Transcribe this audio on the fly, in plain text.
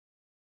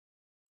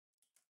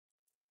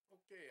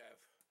Okay,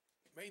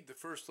 I've made the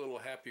first little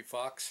happy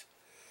fox,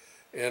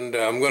 and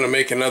I'm going to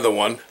make another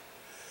one.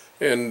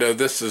 And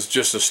this is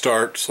just a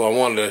start, so I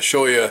wanted to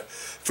show you.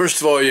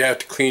 First of all, you have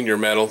to clean your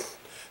metal.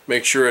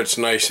 Make sure it's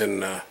nice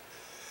and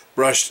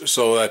brushed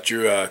so that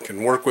you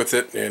can work with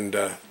it, and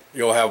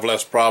you'll have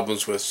less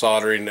problems with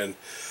soldering and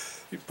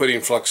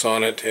putting flux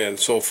on it and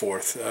so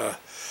forth.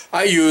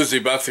 I use a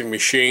buffing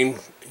machine.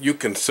 You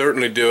can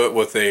certainly do it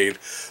with a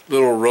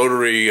little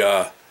rotary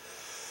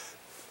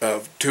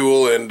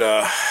tool and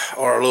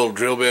or a little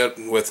drill bit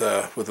with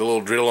a little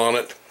drill on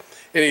it.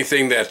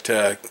 Anything that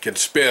can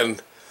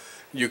spin,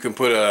 you can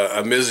put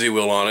a Mizzy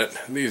wheel on it.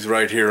 These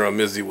right here are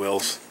Mizzy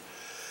wheels,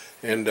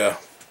 and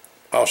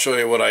I'll show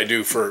you what I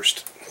do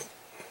first.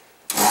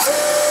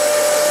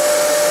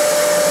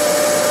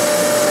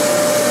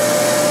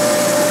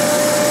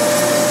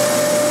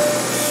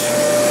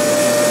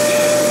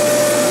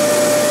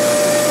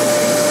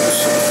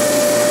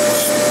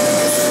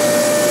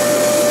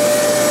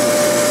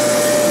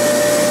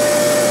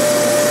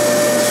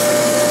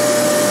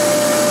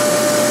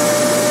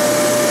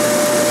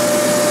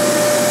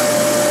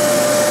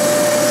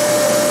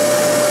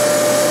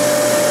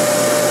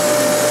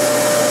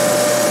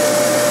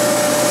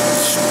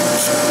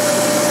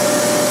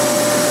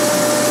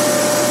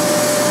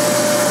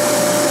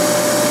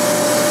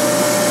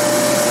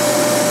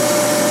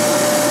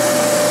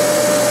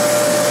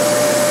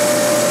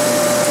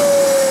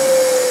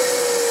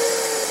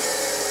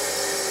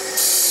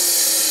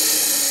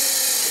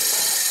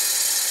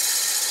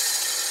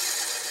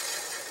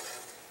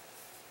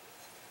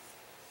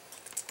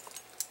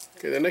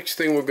 Okay, the next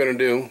thing we're going to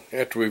do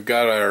after we've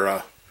got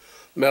our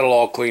metal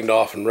all cleaned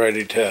off and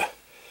ready to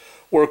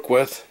work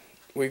with,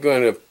 we're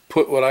going to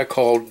put what I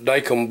call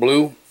Dykem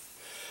Blue.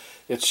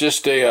 It's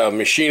just a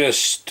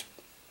machinist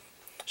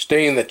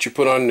stain that you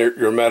put on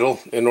your metal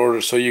in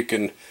order so you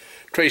can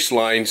trace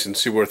lines and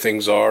see where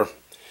things are.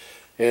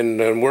 And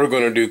then we're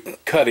going to do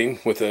cutting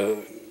with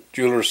a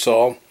jeweler's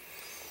saw.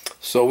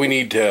 So we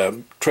need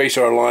to trace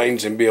our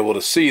lines and be able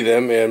to see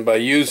them, and by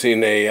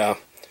using a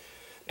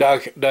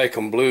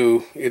Dykem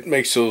Blue, it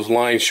makes those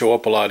lines show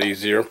up a lot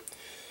easier.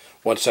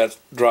 Once that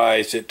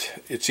dries,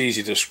 it's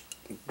easy to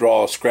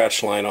draw a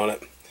scratch line on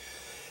it.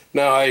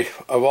 Now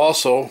I've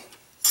also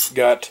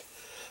got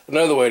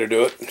another way to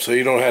do it, so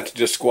you don't have to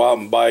just go out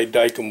and buy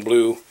Dykem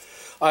Blue.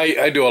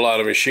 I do a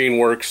lot of machine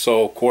work,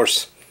 so of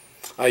course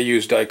I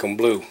use Dykem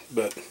Blue,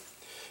 but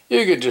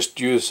you could just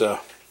use a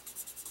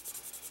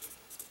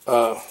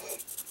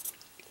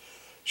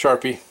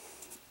Sharpie.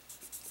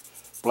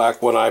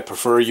 Black one I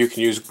prefer. You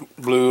can use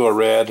blue or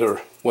red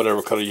or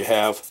whatever color you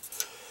have,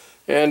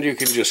 and you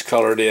can just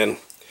color it in.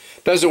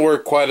 Doesn't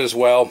work quite as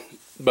well,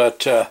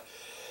 but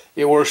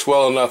it works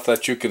well enough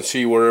that you can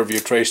see wherever you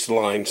trace the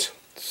lines.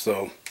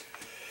 So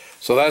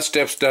that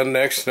step's done.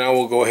 Next, now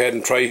we'll go ahead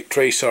and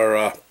trace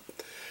our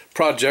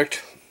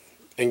project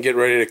and get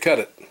ready to cut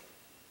it.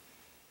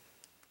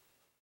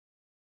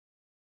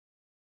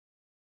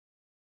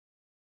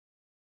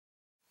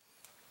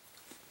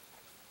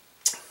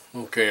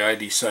 Okay, I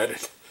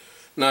decided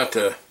not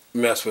to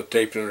mess with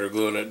taping it or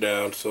gluing it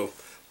down, so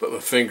put my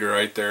finger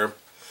right there.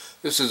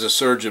 This is a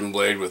surgeon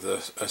blade with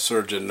a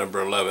surgeon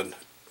number 11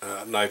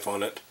 knife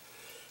on it,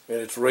 and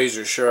it's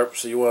razor sharp,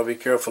 so you want to be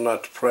careful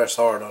not to press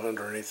hard on it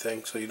or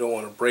anything, so you don't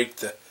want to break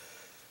the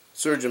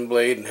surgeon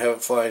blade and have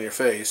it fly in your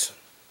face.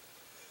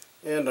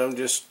 And I'm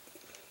just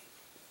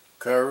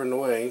carving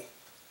away.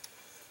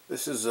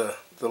 This is the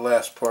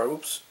last part.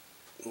 Oops,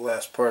 the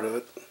last part of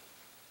it.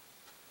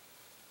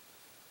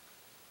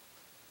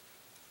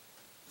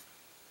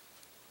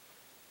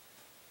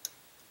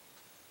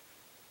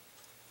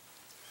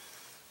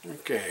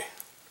 Okay,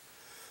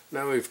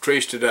 now we've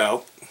traced it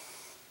out,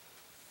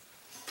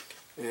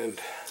 and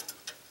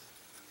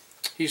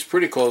he's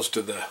pretty close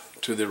to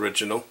the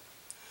original,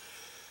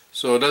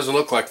 so it doesn't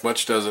look like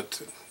much, does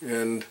it?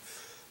 And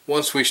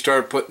once we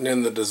start putting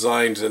in the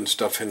designs and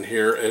stuff in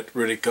here, it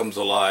really comes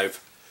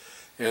alive,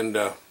 and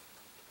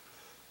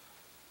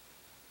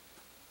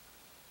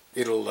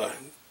it'll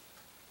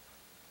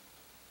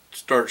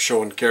start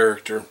showing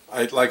character.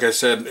 Like I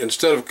said,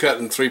 instead of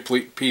cutting 3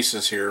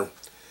 pieces here,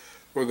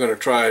 we're going to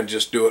try and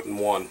just do it in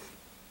one,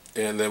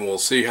 and then we'll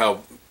see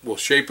how we'll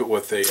shape it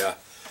with a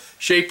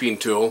shaping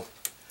tool.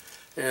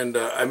 And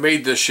I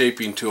made this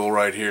shaping tool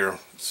right here,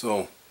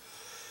 so,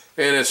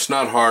 and it's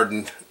not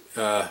hardened,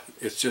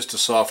 it's just a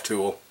soft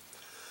tool,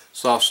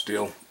 soft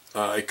steel.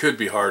 It could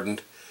be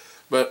hardened,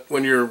 but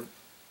when you're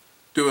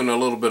doing a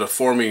little bit of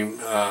forming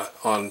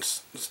on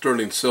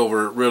sterling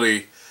silver,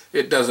 really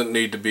it doesn't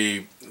need to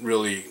be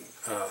really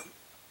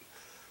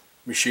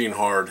machine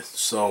hard.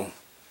 So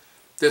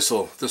this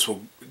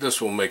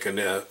will make an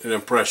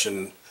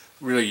impression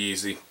really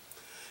easy.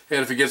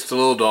 And if it gets a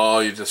little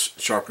dull, you just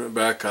sharpen it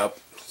back up.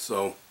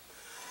 So,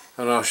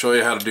 and I'll show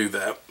you how to do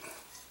that.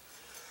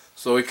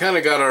 So we kind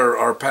of got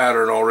our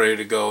pattern all ready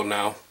to go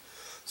now.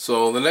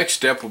 So the next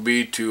step will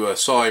be to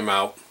saw him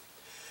out,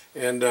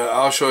 and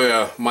I'll show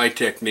you my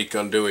technique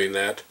on doing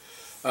that.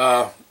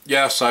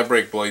 Yes, I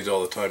break blades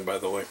all the time, by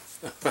the way.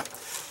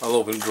 I'll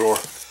open the drawer.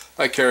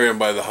 I carry them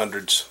by the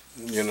hundreds,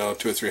 you know,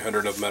 200 or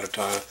 300 of them at a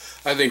time.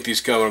 I think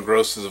these come in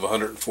grosses of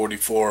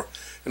 144,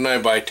 and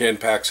I buy 10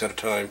 packs at a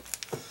time.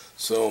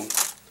 So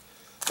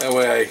that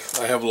way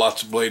I have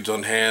lots of blades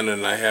on hand,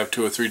 and I have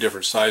 2 or 3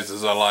 different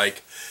sizes I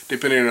like,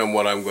 depending on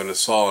what I'm going to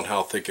saw and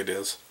how thick it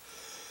is.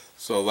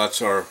 So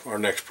that's our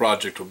next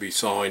project will be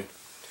sawing.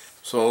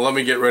 So let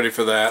me get ready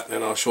for that,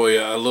 and I'll show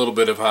you a little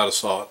bit of how to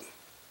saw it.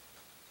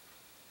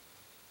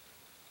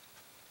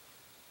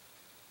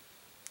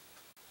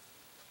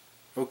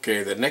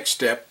 Okay, the next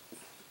step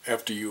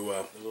after you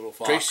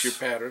trace your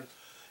pattern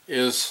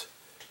is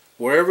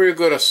wherever you're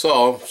going to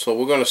saw. So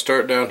we're going to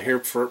start down here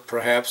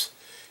perhaps,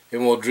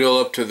 and we'll drill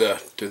up to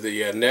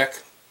the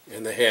neck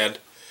and the head,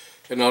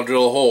 and I'll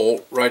drill a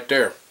hole right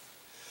there,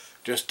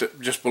 just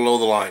below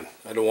the line.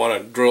 I don't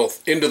want to drill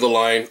into the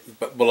line,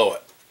 but below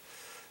it.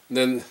 And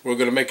then we're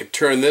going to make it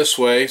turn this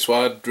way, so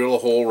I'll drill a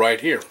hole right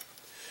here.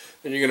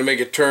 Then you're going to make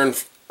it turn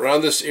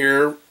around this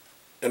ear,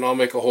 and I'll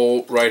make a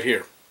hole right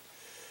here.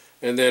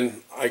 And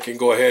then I can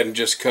go ahead and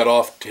just cut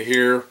off to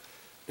here,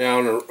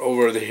 down or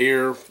over to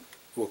here.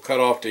 We'll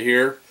cut off to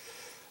here.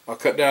 I'll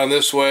cut down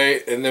this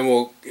way, and then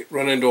we'll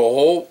run into a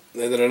hole,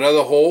 and then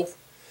another hole,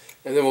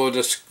 and then we'll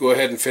just go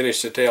ahead and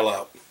finish the tail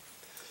out.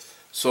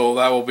 So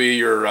that will be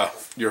your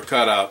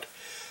cutout.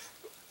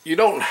 You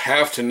don't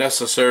have to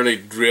necessarily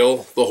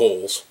drill the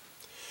holes,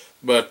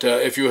 but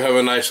if you have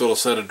a nice little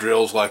set of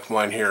drills like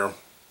mine here,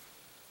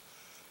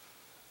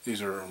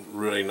 these are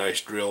really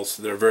nice drills.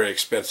 They're very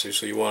expensive,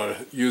 so you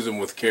want to use them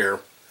with care.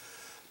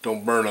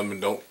 Don't burn them, and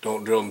don't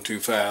drill them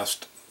too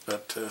fast.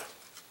 But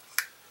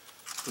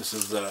this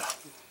is the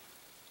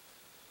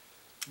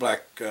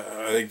black.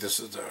 I think this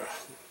is the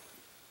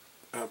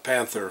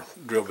Panther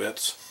drill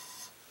bits,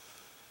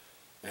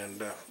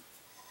 and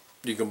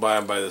you can buy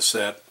them by the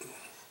set.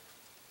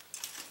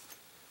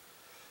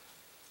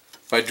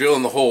 By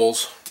drilling the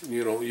holes,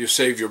 you know, you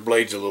save your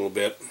blades a little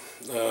bit.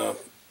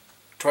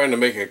 Trying to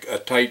make a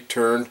tight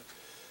turn,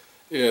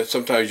 you know,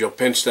 sometimes you'll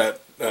pinch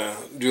that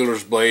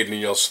jeweler's blade and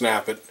you'll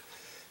snap it,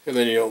 and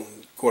then you'll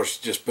of course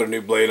just put a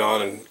new blade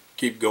on and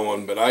keep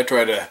going. But I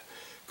try to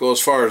go as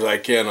far as I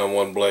can on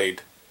one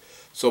blade.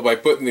 So by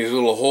putting these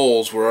little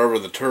holes wherever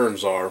the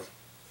turns are,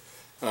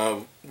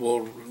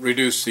 will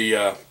reduce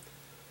the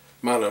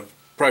amount of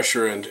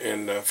pressure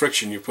and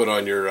friction you put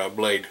on your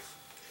blade.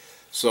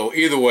 So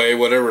either way,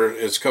 whatever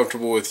is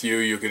comfortable with you,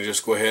 you can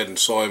just go ahead and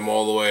saw him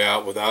all the way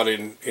out without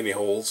any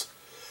holes.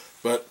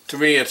 But to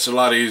me, it's a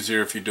lot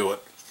easier if you do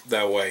it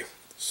that way.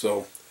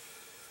 So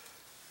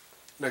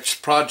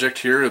next project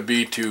here would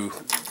be to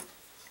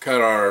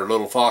cut our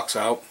little fox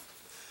out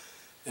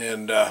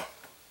and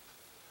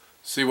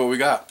see what we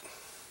got.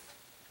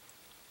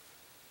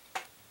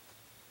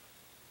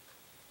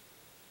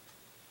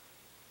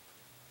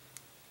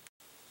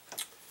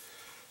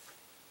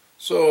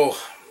 So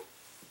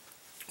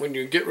when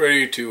you get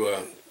ready to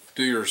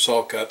do your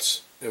saw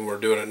cuts, and we're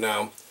doing it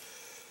now,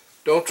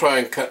 don't try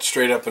and cut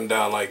straight up and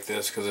down like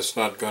this, because it's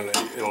not going to,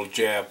 it'll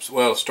jab.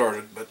 Well, it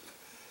started, but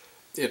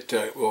it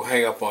will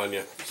hang up on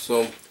you.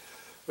 So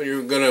when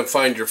you're going to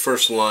find your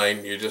first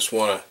line, you just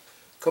want to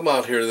come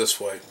out here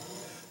this way.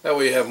 That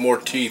way you have more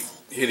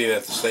teeth hitting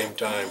at the same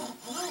time.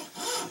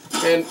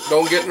 And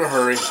don't get in a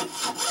hurry.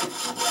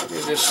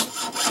 You just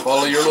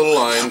follow your little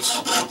lines.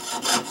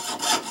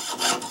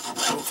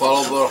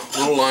 Follow the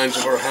little lines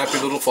of our happy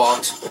little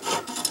fox.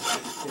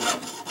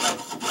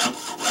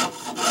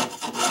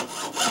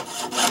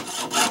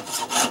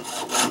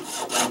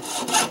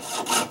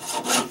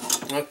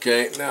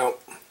 Okay, now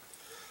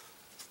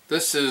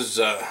this is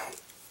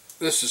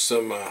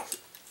some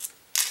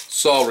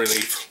saw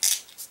relief.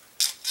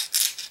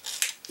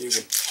 You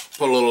can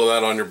put a little of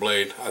that on your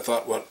blade. I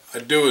thought what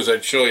I'd do is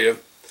I'd show you.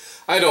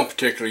 I don't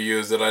particularly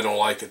use it. I don't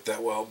like it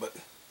that well, but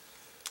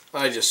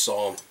I just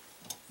saw them.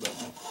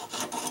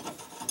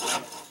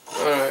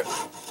 Alright,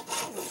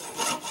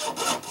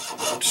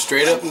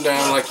 straight up and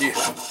down like you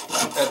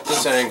at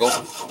this angle.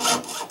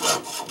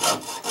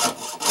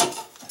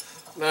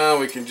 Now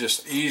we can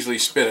just easily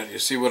spin it. You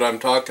see what I'm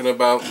talking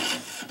about?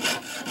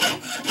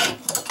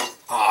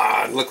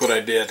 Ah, look what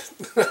I did.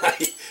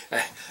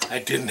 I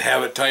didn't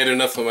have it tight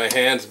enough in my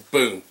hands.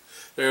 Boom,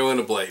 there went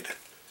a blade.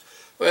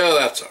 Well,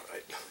 that's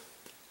alright.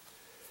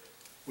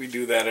 We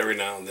do that every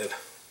now and then.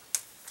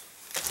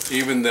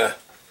 Even the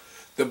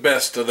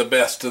best of the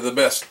best of the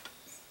best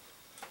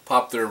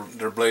pop their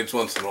blades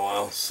once in a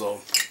while.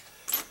 So,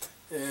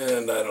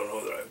 and I don't know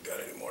whether I've got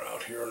any more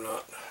out here or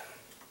not.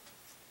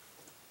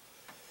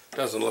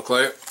 Doesn't look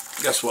like it.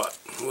 Guess what?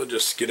 We'll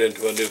just get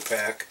into a new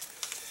pack.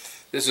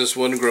 This is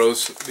one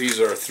gross. These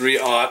are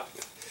 3/0.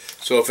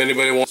 So if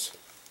anybody wants,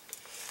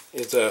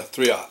 it's a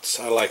 3/0.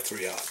 I like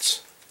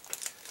 3/0.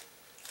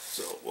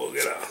 So we'll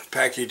get a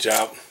package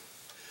out.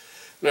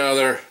 Now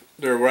they're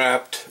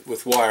wrapped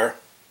with wire.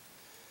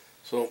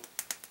 So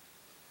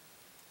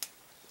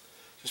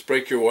just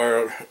break your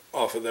wire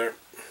off of there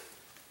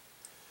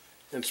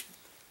and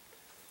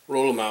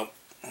roll them out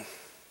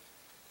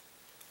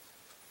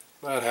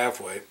about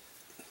halfway.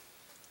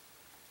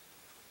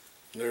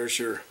 There's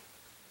your.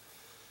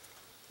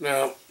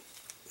 Now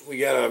we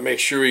gotta make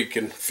sure we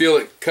can feel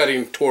it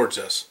cutting towards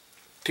us.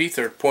 Teeth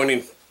are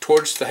pointing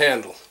towards the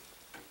handle.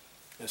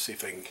 Let's see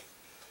if I can.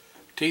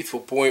 Teeth will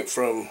point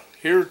from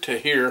here to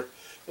here,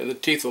 and the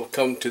teeth will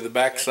come to the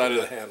back side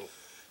of the handle.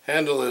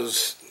 Handle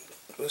is,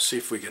 let's see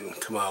if we can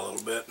come out a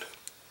little bit.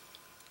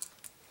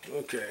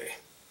 Okay.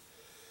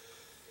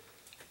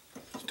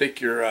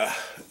 Take your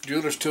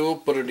jeweler's tool,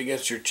 put it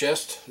against your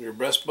chest, your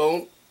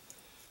breastbone,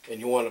 and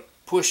you want to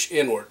push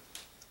inward.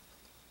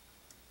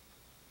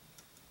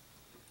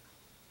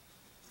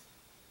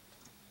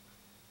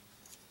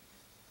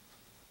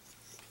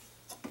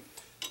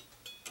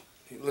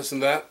 Listen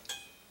to that?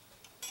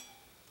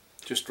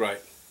 Just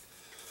right.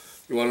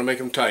 You want to make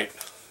them tight,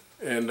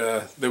 and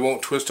they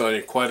won't twist on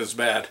you quite as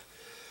bad,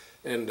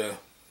 and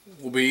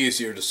will be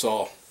easier to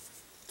saw.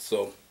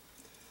 So,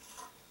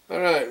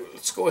 alright,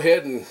 let's go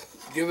ahead and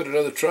give it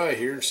another try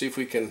here and see if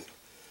we can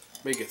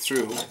make it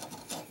through.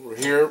 We're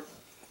here.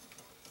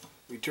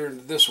 We turn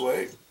it this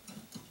way.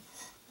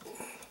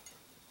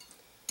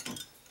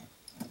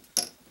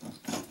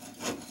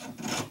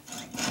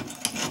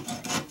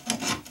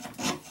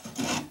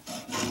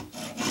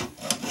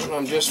 And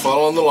I'm just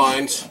following the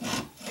lines.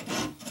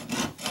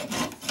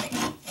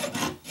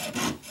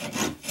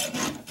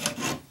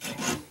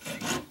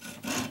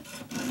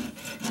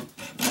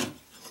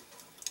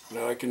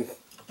 Now I can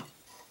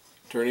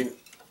turn him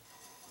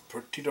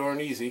pretty darn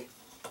easy.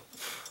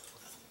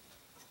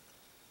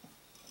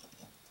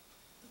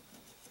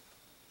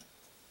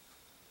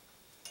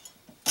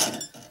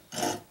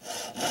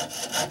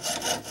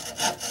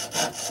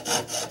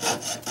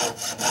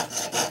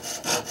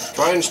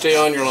 Try and stay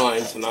on your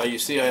lines. Now you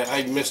see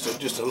I missed it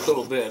just a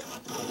little bit.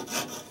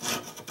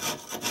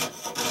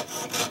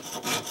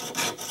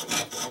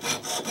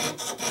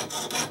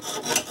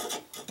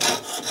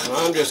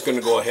 I'm just going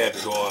to go ahead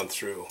and go on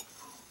through.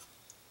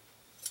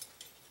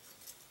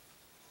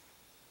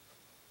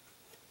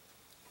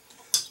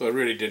 So I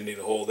really didn't need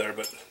a hole there,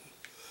 but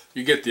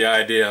you get the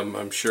idea,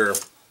 I'm sure.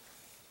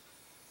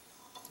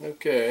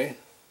 Okay.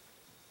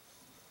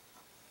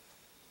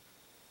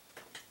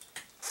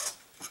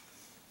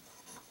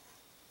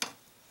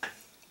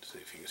 See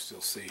if you can still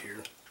see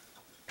here.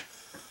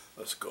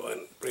 Let's go ahead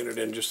and bring it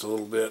in just a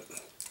little bit.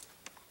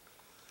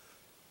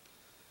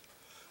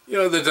 You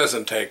know, that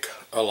doesn't take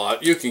a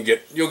lot. You'll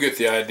get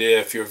the idea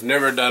if you've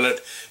never done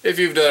it. If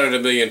you've done it a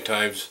million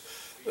times,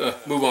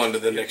 move on to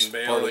the next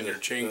part, and your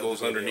chain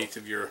goes underneath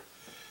of your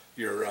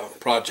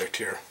project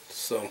here.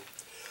 So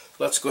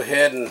let's go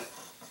ahead and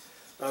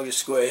I'll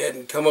just go ahead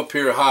and come up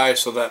here high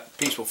so that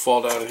piece will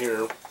fall down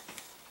here.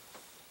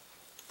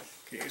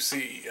 Can you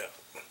see?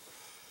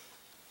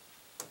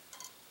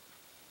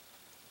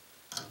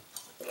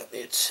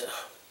 It's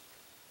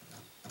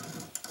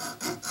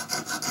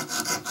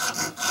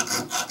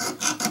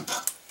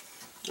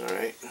all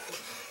right.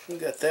 We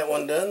got that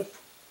one done.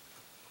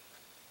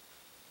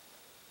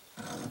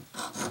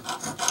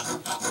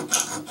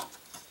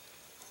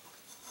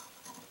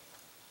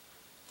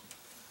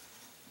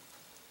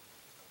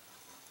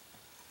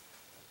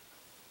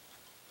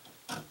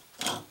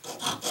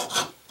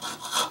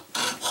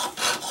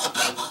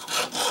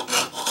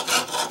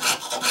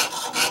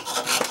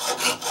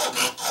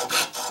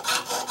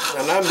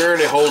 And I'm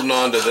barely holding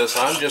on to this.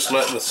 I'm just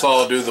letting the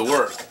saw do the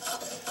work.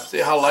 See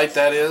how light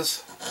that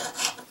is?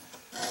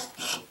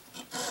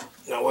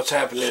 Now what's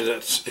happening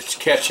is it's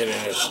catching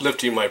and it's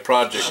lifting my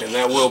project, and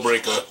that will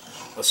break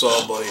a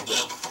saw blade.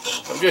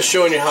 But I'm just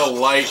showing you how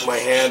light my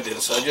hand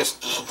is. I'm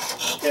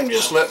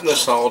just letting the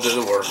saw do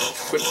the work.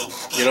 But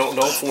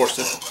don't force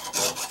it.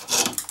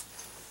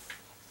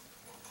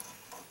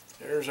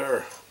 There's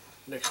our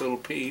next little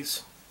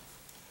piece.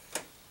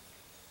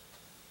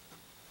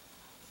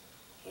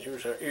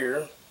 Here's our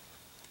ear.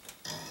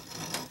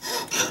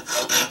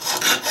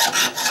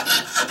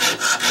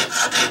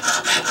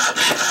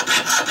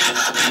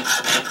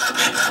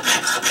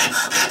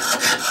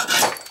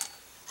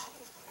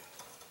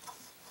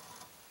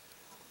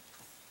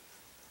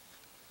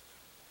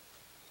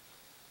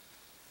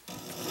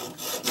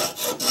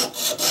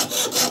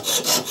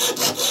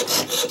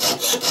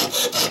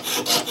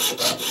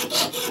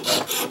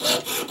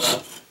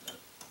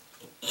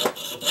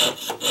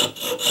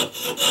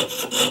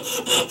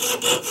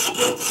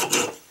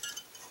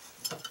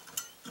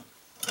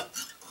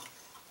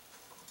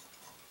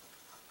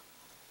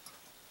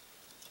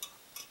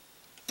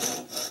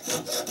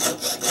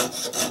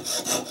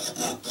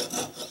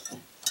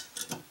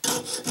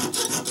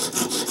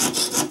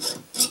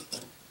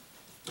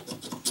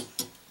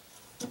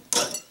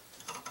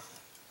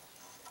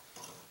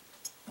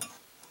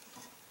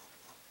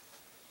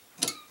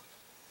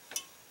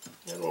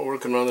 And we're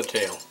working on the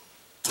tail.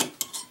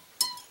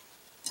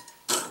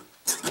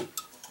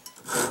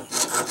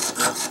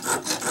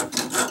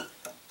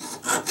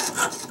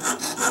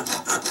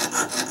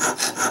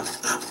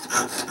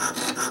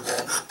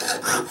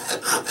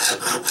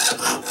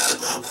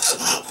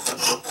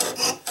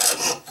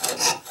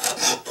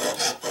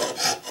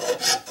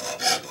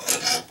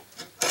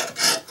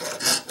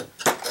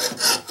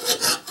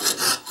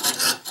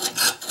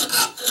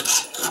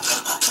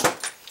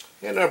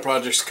 And our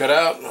project's cut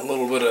out, and a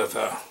little bit of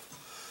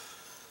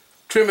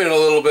trimming, a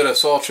little bit of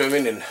saw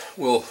trimming, and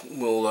we'll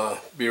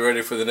be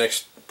ready for the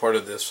next part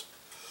of this.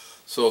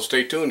 So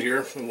stay tuned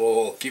here, and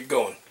we'll keep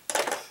going.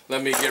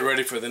 Let me get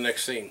ready for the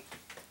next scene.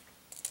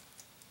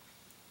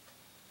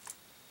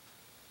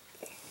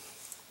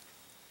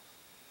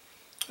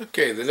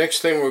 Okay, the next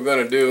thing we're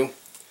going to do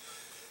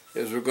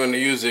is we're going to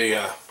use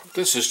a,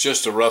 this is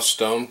just a rough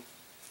stone,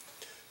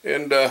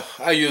 and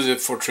I use it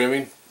for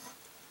trimming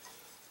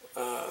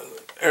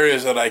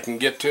areas that I can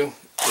get to. It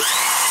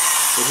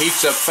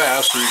heats up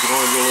fast, so you can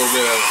only do a little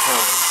bit at a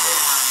time. But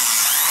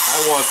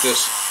I want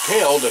this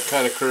tail to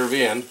kind of curve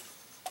in,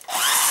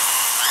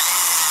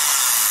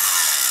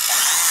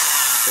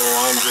 so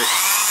I'm just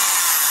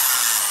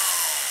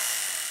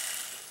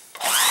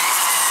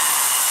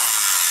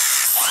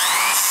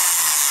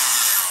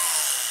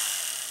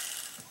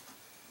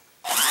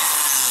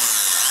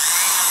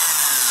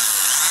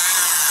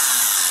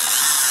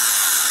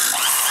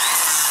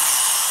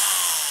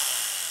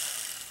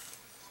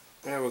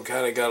and we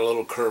kind of got a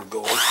little curve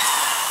going.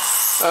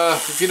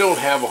 If you don't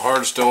have a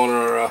hard stone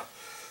or a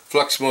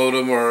flux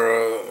modem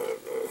or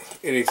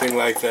anything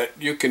like that,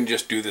 you can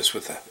just do this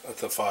with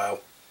the file.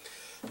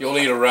 You'll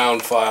need a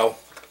round file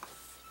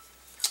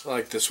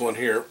like this one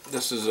here.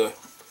 This is a,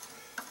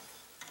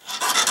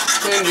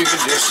 and you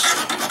can just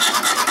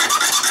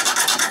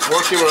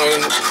work him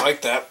around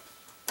like that.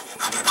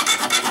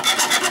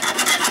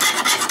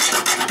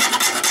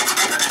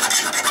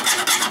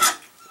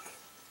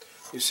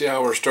 You see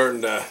how we're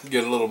starting to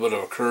get a little bit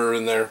of a curve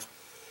in there,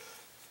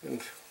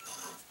 and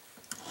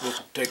we'll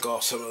take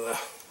off some of the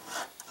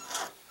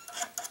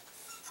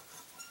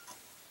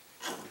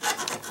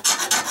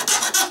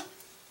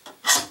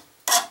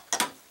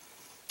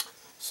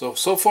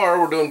so far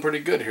we're doing pretty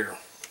good here.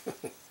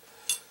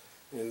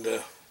 And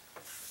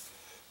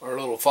our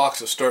little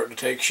fox is starting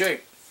to take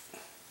shape.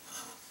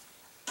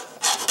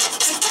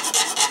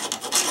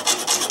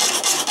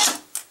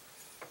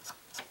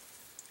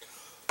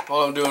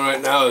 All I'm doing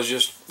right now is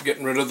just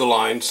getting rid of the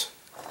lines.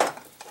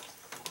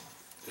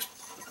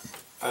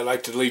 I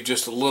like to leave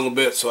just a little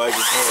bit so I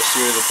can kind of see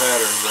where the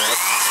pattern's at.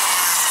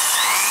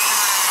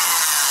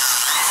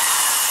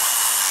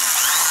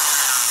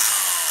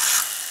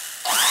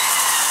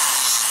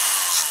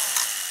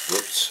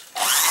 Whoops.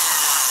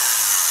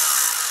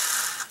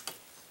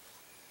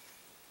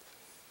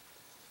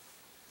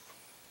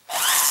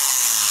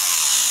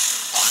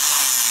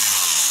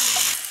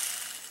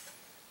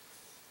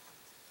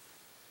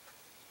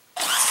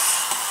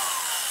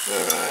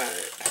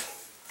 Alright.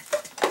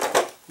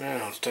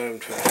 Now it's time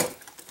to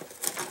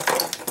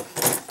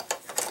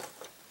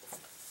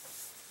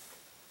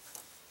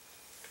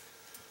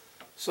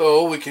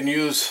so we can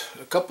use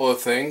a couple of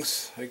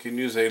things. I can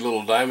use a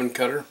little diamond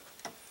cutter,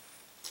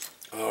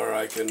 or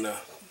I can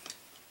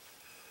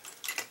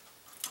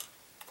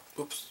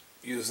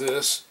use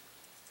this.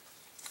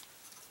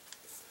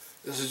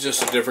 This is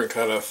just a different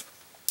kind of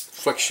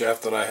flex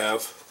shaft that I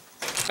have.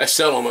 I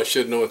sell them, I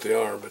should know what they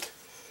are, but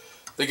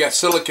they got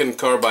silicon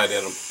carbide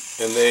in them,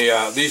 and they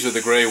these are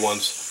the gray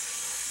ones.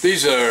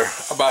 These are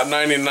about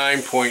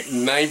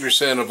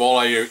 99.9% of all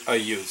I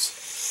use.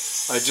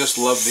 I just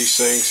love these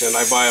things, and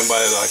I buy them by,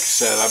 like I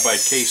said, I buy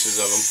cases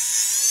of them,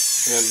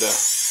 and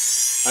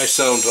I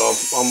sell them to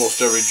almost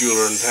every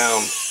jeweler in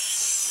town.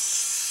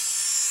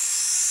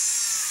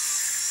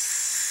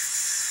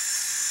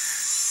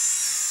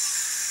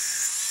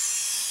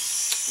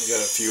 I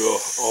got a few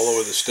all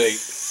over the state.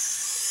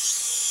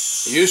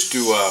 I used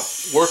to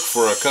work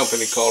for a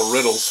company called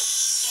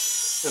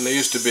Riddles, and I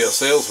used to be a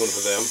salesman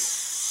for them,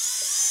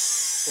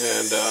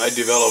 and I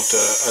developed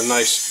a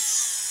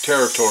nice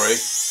territory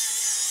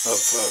of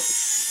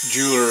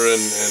jeweler and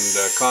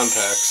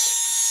contacts,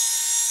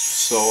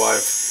 so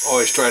I've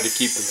always tried to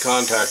keep in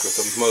contact with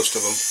them, most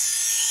of them,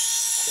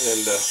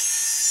 and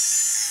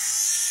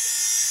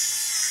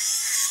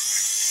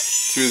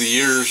through the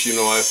years, you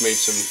know, I've made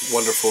some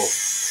wonderful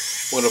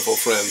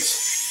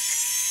friends.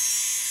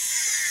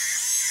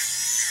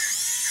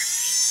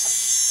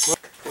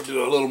 We'll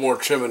do a little more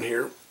trimming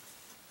here.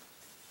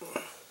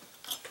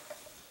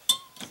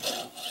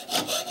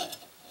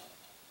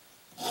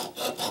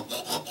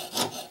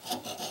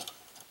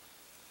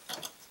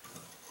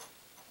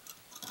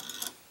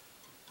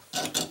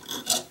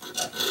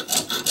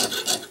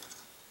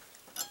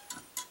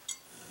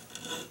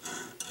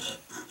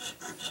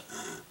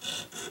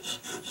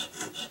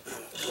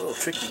 It's a little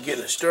tricky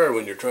getting it started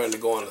when you're trying to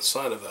go on the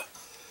side of a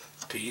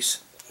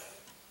piece.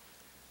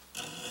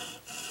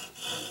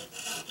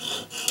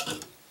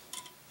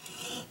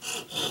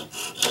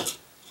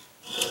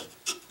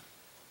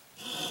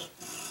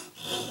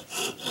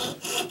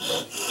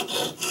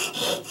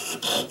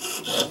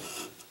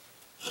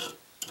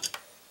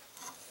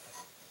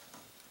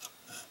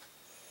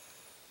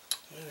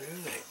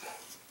 Alright.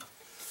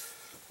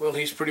 Well,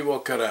 he's pretty well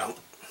cut out,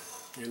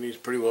 and he's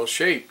pretty well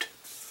shaped.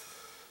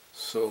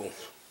 So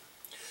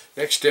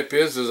next step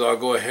is I'll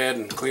go ahead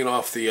and clean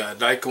off the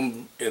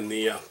dicom in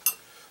the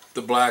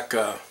black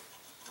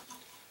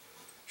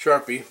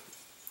Sharpie,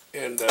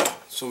 and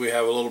so we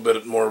have a little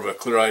bit more of a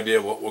clear idea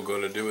of what we're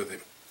going to do with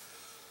him.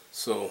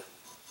 So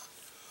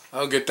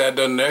I'll get that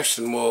done next,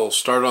 and we'll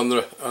start on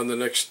the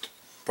next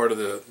part of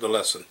the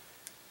lesson.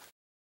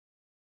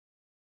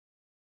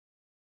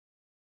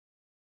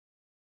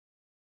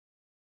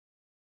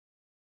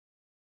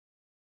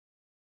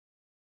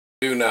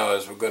 Do now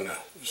is we're going to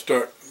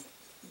start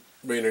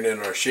bringing in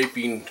our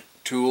shaping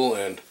tool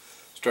and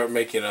start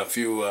making a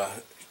few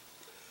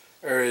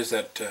areas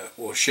that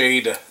will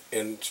shade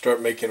and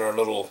start making our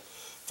little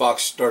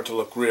fox start to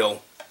look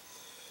real.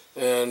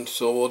 And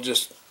so we'll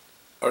just,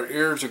 our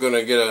ears are going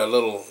to get a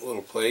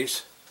little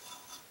place,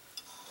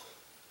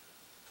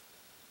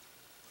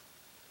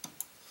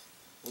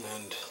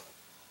 and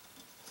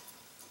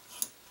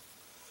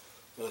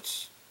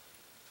let's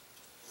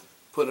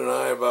put an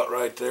eye about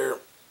right there.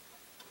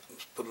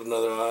 Let's put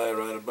another eye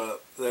right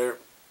about there.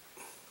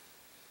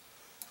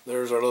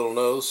 There's our little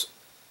nose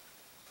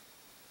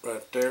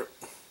right there.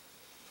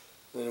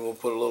 Then we'll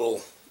put a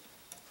little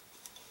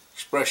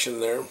expression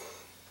there.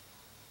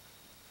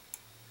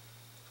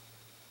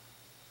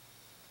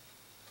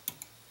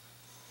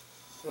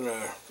 And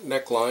our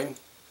neckline.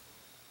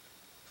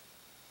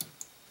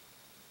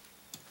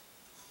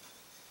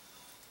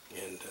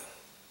 And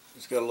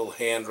he's got a little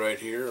hand right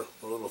here,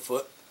 a little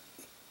foot.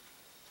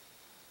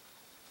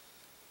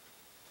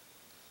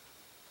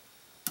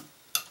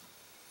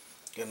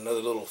 Got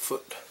another little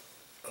foot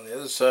on the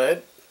other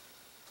side.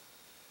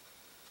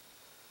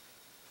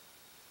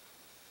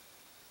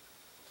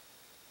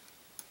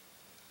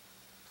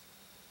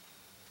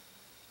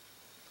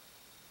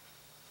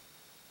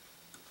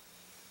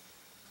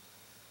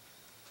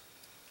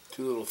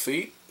 Two little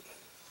feet.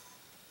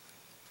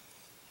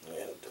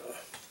 And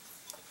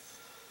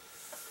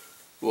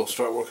we'll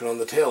start working on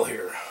the tail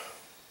here.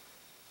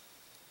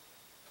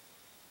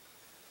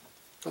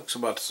 Looks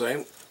about the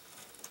same.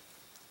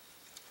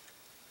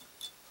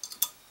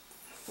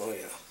 Oh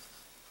yeah.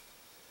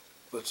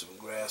 Put some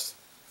grass,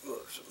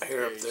 some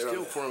hair up there.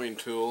 Steel forming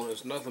tool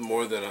is nothing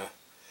more than a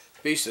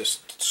piece of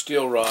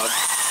steel rod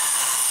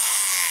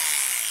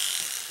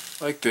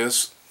like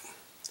this,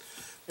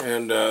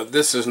 and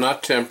this is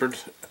not tempered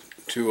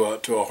to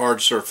a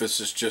hard surface.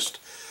 It's just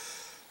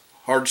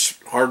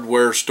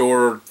hardware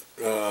store.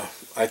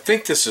 I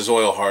think this is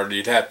oil hard.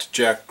 You'd have to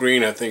check.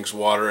 Green I think is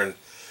water and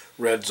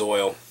red's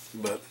oil,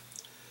 but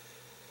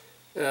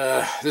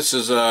this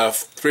is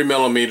 3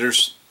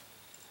 millimeters.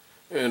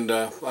 And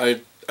I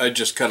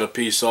just cut a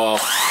piece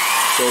off.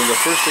 So the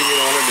first thing you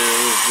want to do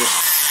is just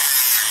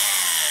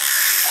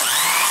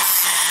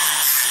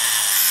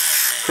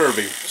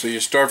curving. So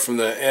you start from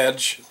the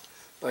edge,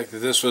 like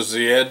this was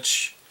the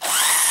edge.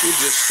 You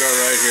just start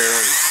right here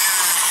and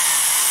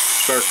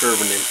start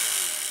curving him.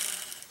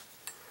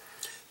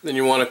 Then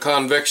you want to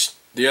convex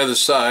the other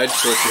side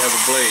so that you have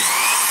a blade.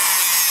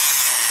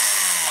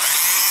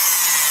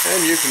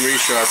 And you can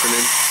resharpen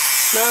him.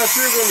 Now if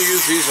you're going to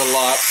use these a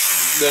lot,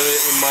 then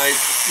it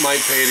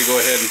might pay to go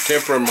ahead and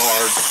temper them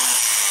hard.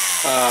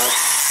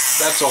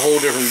 That's a whole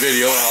different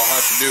video. I'll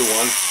have to do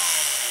one.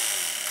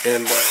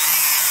 And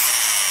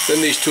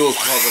then these tools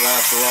will probably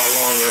last a lot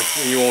longer,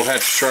 and you won't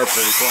have to sharpen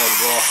them quite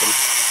as often.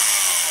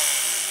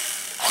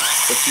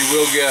 But you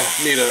will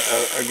need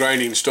a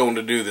grinding stone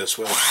to do this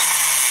with.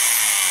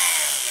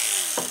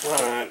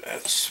 Alright,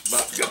 that's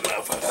about good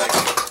enough, I think.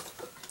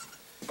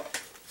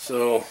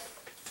 So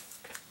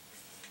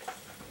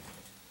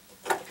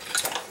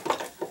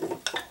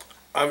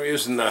I'm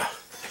using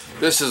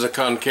this is a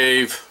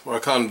concave or a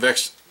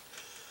convex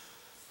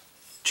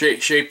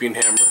shaping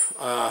hammer.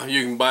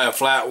 You can buy a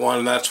flat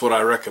one. That's what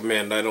I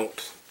recommend.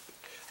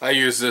 I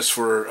use this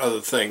for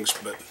other things,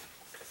 but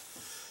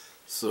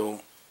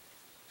so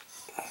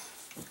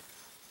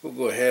we'll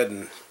go ahead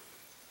and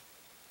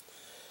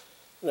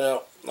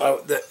now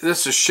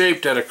this is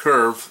shaped at a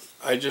curve.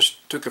 I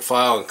just took a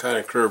file and kind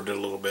of curved it a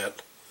little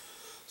bit.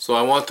 So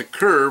I want the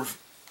curve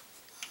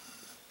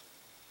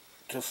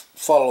to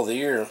follow the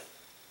ear.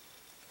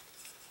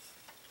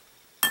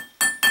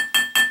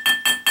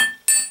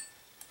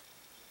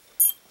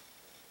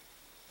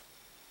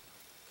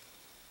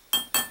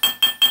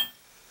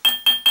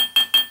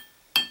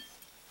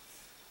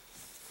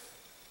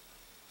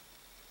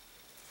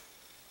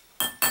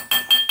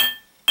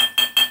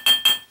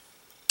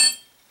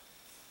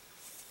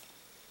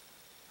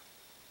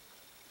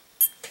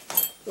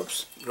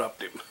 Oops,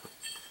 dropped him.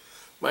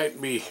 Might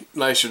be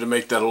nicer to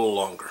make that a little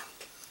longer.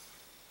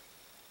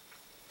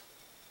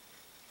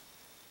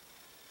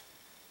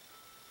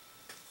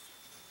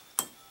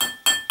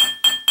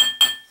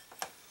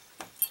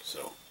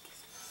 So,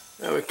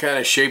 now we kind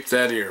of shaped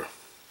that ear.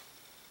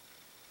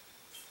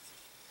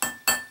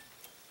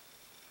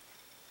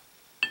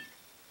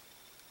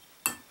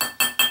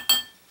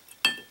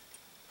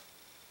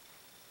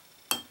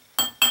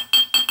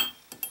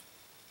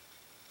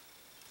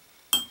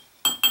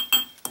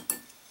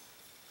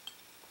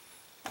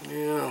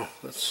 Yeah,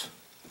 let's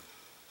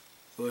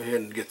go ahead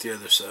and get the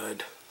other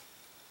side.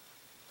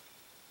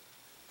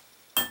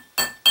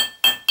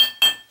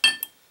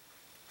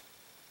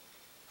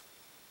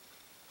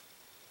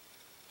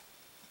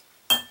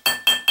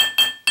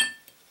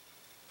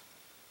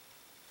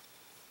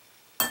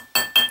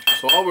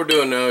 So all we're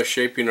doing now is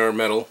shaping our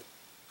metal.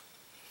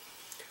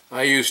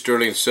 I use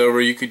sterling silver.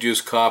 You could use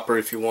copper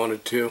if you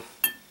wanted to.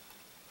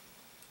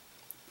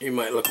 You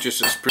might look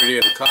just as pretty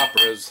in copper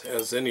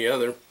as any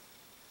other.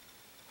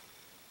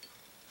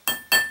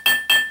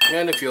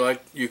 And if you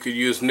like, you could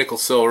use nickel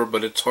silver,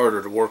 but it's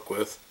harder to work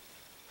with.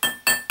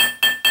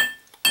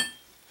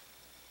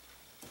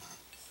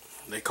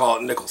 They call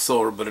it nickel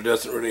silver, but it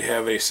doesn't really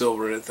have any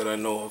silver in it that I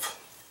know of.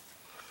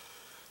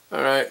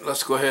 Alright,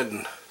 let's go ahead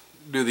and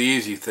do the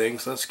easy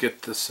things. Let's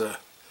get this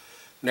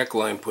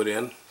neckline put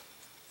in.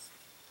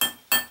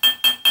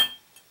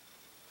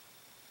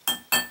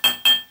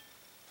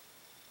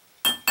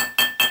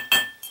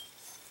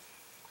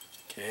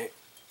 Okay,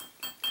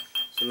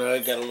 so now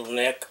I've got a little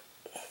neck.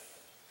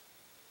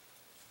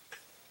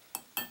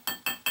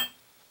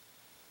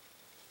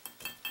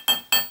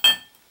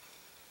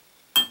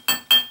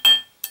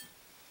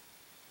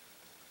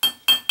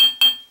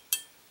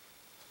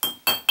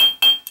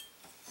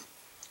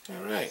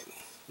 Alright,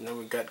 now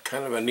we've got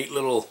kind of a neat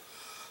little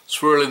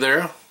swirly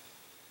there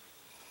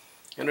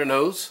and a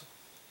nose.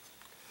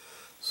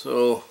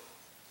 So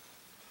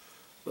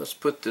let's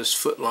put this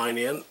foot line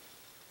in.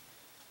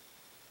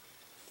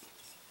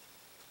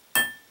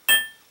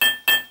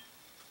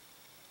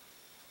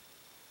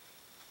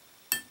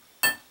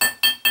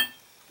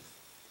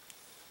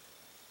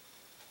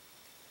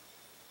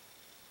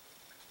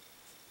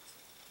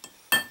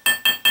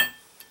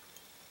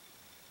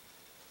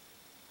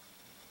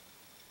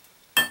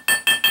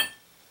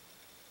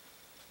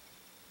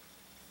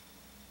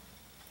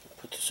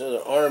 Put this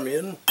other arm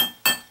in.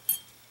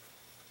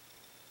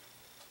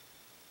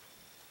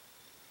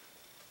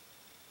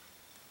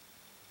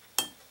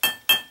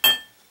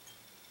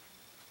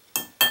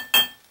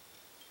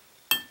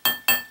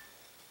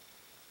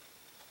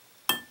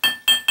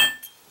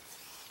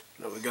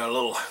 Now we got a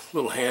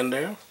little hand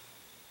there.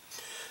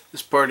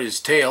 This part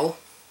is tail,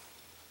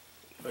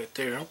 right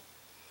there.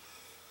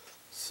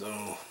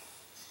 So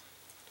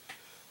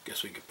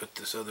guess we could put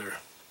this other.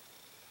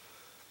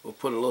 We'll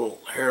put a little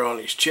hair on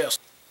his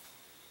chest.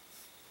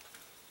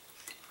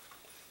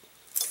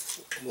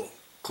 We'll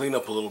clean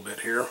up a little bit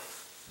here,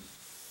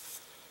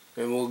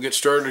 and we'll get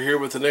started here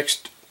with the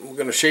next. We're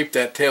going to shape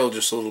that tail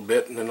just a little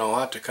bit, and then I'll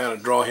have to kind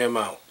of draw him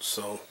out,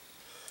 so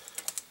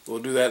we'll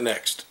do that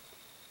next.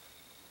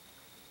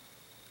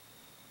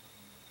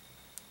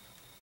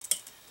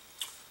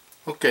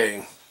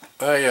 Okay,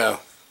 I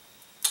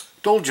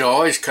told you I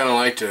always kind of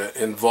like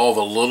to involve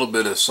a little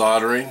bit of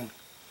soldering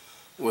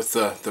with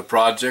the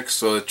project,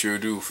 so that you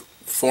do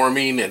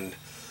forming and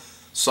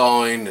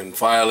sawing and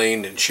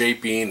filing and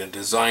shaping and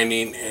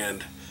designing,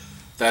 and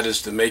that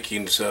is the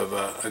makings of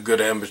a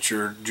good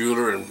amateur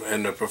jeweler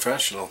and a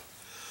professional.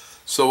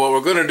 So what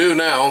we're going to do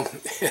now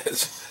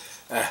is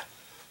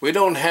we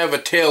don't have a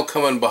tail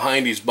coming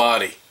behind his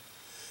body.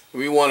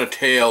 We want a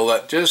tail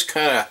that just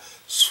kind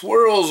of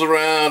swirls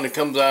around and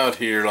comes out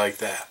here like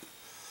that.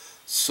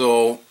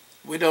 So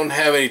we don't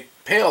have any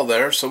tail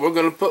there, so we're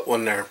going to put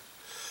one there.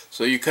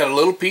 So you cut a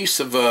little piece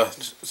of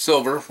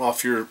silver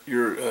off your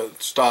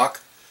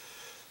stock.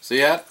 See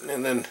that?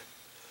 And then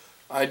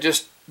I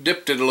just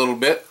dipped it a little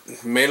bit,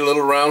 made a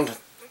little round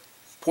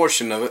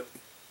portion of it,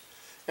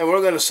 and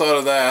we're going to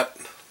solder that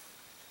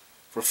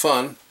for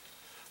fun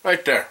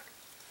right there,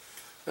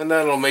 and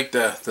that'll make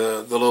the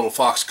little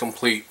fox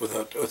complete with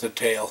a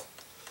tail.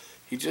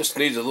 He just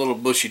needs a little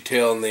bushy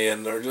tail in the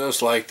end there,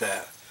 just like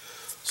that.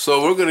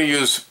 So we're going to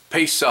use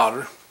paste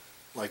solder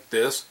like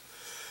this.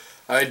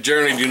 I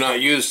generally do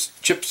not use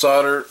chip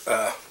solder.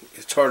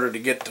 It's harder to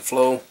get to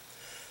flow.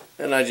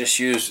 And I just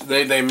use,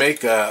 they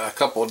make a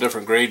couple of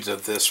different grades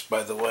of this,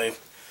 by the way.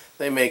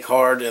 They make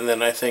hard, and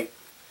then I think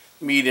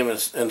medium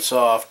and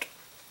soft.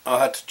 I'll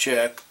have to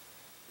check.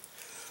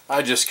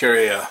 I just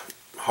carry a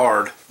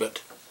hard,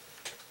 but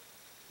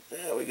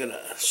yeah, we're gonna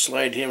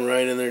slide him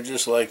right in there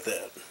just like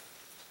that.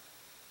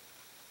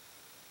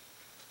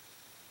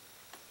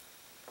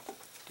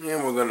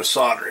 And we're gonna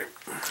solder him.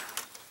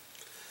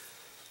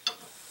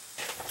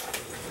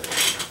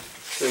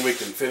 Then we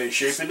can finish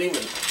shaping him.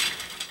 And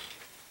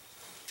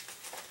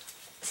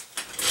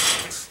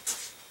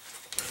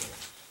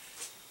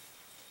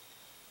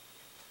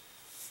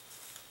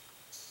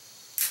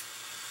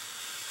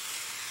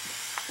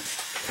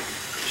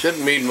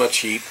shouldn't need much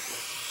heat.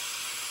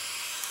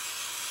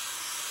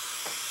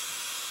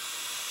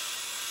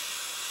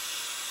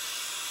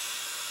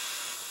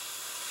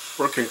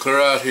 Working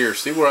clear out here.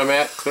 See where I'm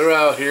at? Clear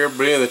out here,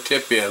 bring the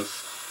tip in.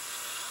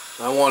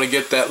 I want to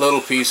get that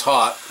little piece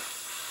hot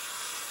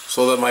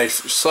so that my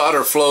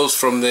solder flows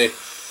from the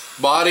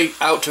body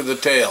out to the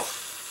tail.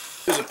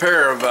 There's a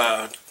pair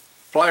of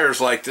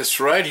pliers like this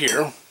right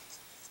here.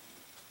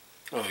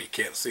 Oh, you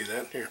can't see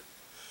that here.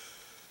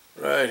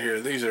 Right here,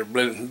 these are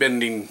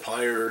bending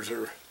pliers,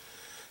 or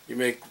you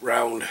make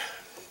round,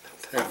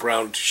 half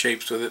round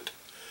shapes with it.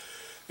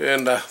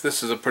 And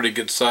this is a pretty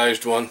good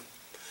sized one.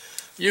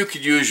 You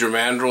could use your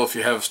mandrel if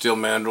you have a steel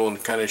mandrel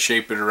and kind of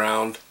shape it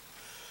around.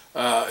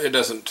 It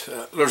doesn't,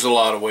 there's a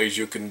lot of ways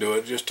you can do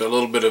it, just a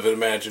little bit of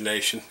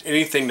imagination.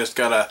 Anything that's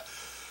got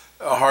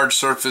a hard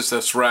surface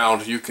that's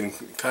round, you can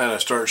kind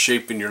of start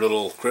shaping your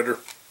little critter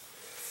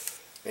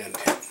and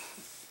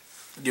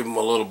give him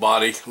a little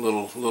body,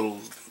 little,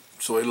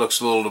 so he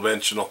looks a little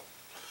dimensional.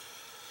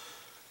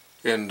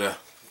 And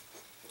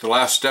the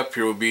last step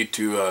here would be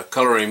to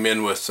color him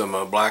in with some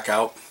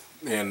blackout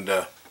and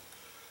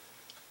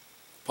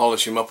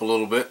polish him up a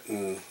little bit.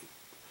 And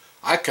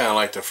I kind of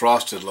like the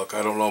frosted look.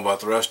 I don't know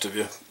about the rest of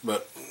you,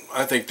 but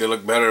I think they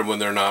look better when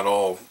they're not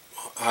all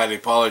highly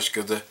polished,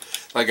 because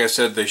like I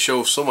said, they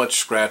show so much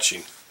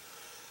scratching.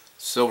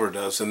 Silver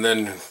does. And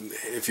then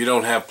if you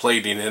don't have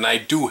plating, and I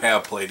do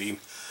have plating,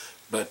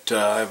 but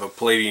I have a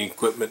plating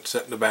equipment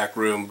set in the back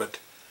room, but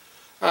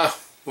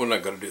we're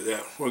not going to do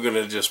that. We're going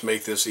to just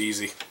make this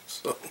easy.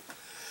 So,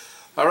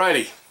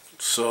 alrighty,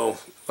 so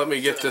let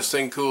me get this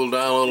thing cooled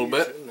down a little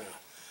bit,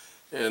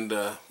 and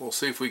we'll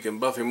see if we can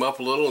buff him up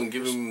a little and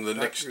give him the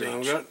next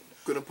stage. I'm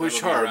going to push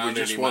hard. We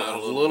just want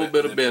a little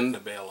bit of bend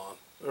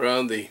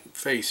around the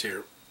face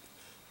here.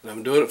 And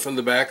I'm doing it from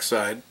the back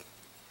side.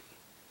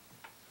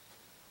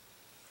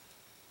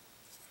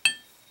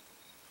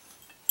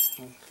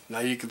 Now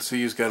you can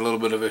see he's got a little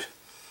bit of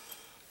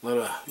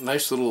a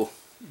nice little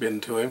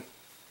bend to him.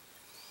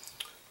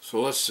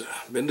 So let's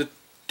bend the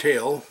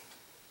tail.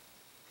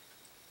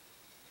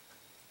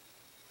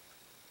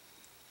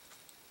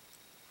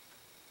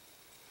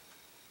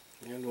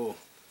 And we'll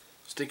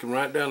stick him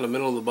right down the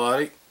middle of the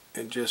body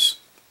and just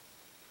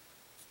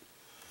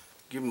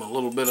give him a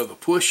little bit of a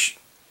push.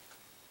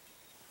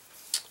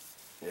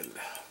 And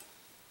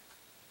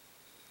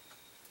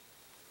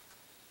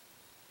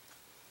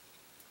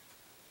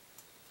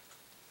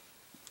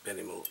bend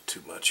him a little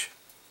too much.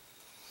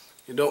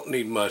 You don't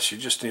need much, you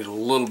just need a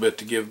little bit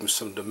to give him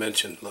some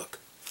dimension look.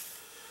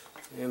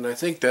 And I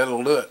think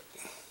that'll do it.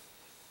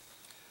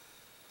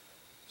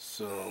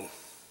 So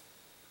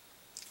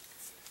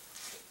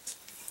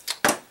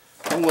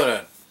I'm going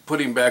to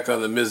put him back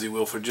on the Mizzy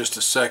wheel for just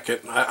a second.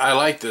 I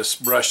like this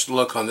brushed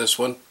look on this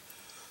one,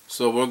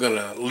 so we're going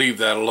to leave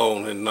that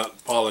alone and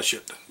not polish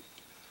it.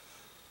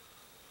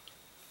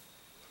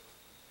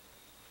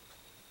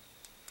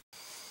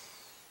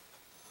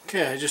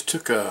 Okay, I just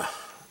took a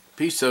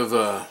piece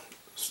of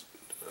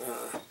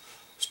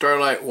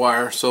Starlight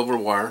wire, silver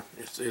wire.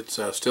 It's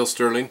still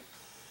sterling,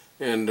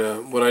 and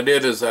what I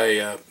did is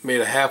I made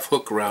a half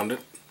hook around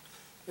it,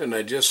 and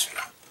I just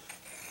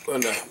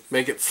going to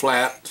make it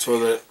flat so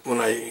that when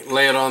I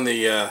lay it on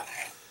the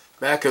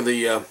back of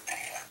the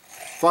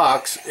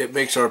Fox, it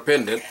makes our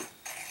pendant.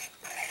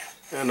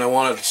 And I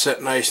want it to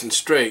set nice and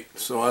straight,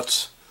 so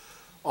that's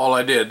all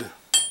I did.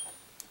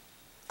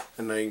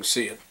 And now you can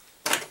see it.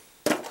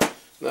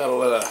 That'll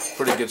let a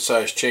pretty good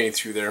sized chain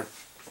through there.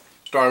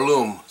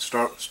 Starlium,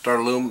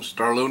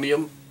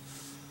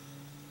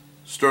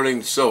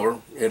 sterling silver.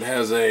 It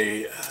has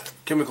a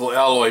chemical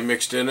alloy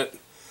mixed in it,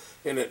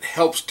 and it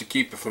helps to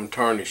keep it from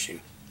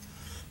tarnishing.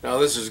 Now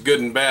this is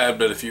good and bad,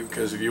 but if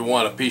you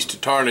want a piece to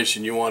tarnish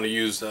and you want to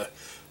use the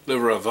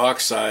liver of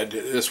oxide,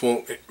 it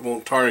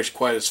won't tarnish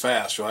quite as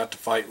fast. You'll have to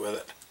fight with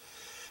it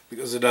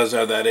because it does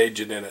have that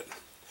agent in it.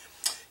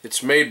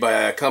 It's made by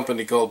a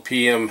company called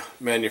PM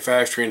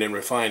Manufacturing and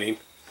Refining,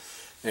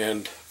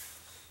 and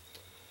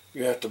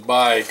you have to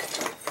buy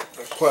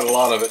quite a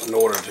lot of it in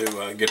order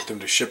to get them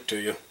to ship to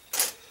you.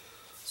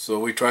 So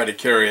we try to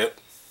carry it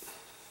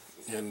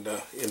and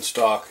in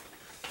stock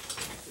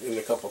in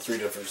a couple, 3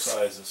 different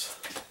sizes.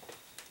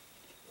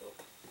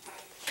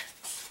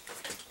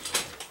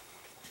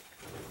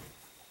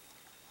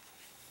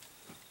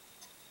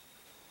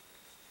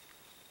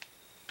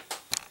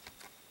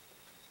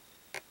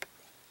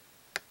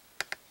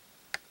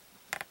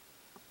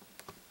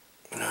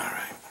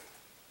 Alright.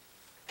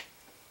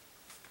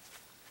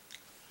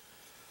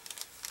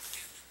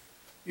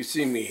 You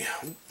see me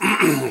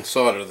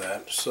solder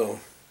that, so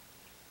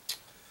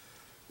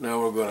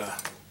now we're going to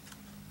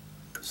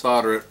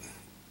solder it.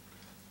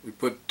 We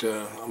put,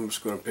 I'm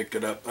just going to pick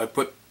it up. I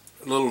put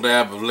a little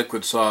dab of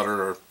liquid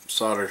solder or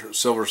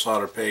silver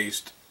solder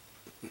paste.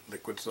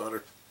 Liquid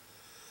solder.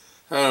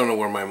 I don't know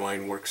where my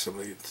mind works.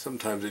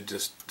 Sometimes it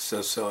just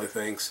says silly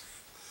things.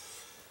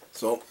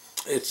 So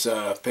it's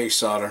paste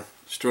solder,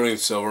 sterling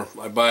silver.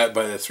 I buy it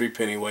by the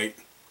 3-penny weight.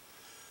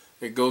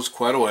 It goes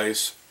quite a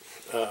ways.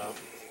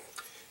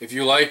 If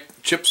you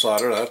like chip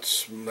solder,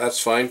 that's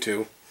fine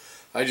too.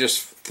 I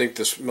just think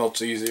this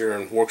melts easier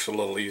and works a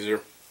little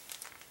easier.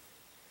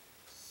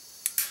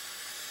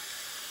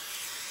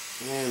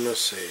 And let's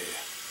see.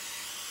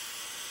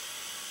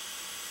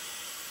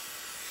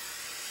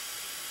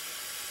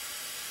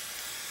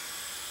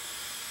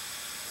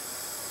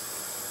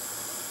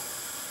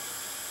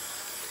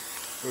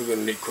 We're going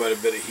to need quite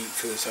a bit of heat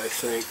for this, I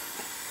think.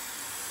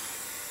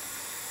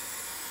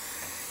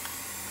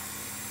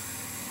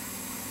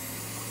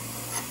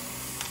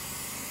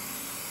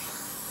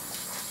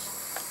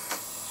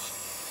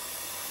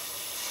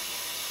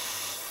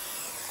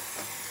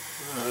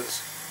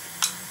 Let's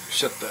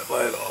shut that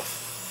light off.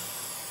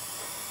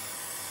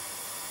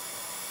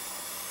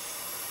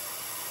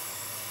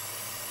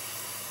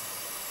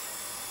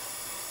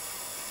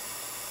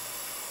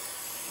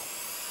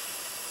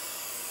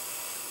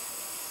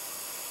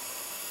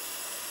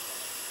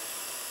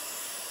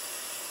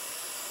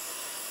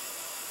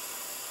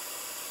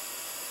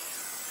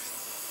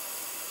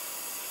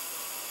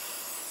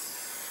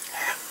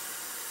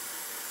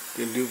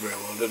 Didn't do very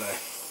well, did I?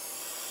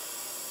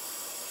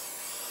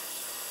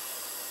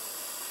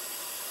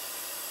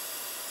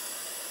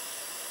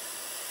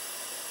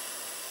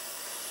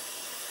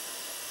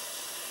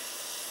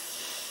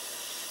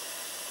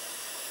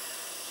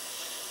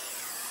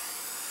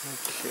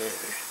 Okay,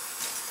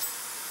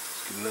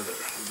 let's get another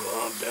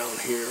glob down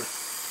here.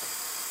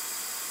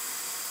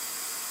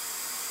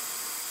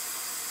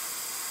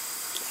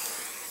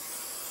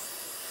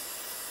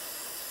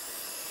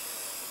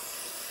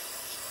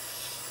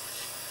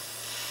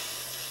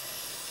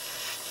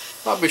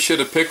 Probably should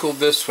have pickled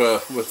this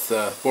with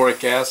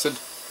boric acid.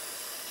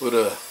 Would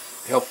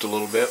have helped a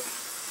little bit.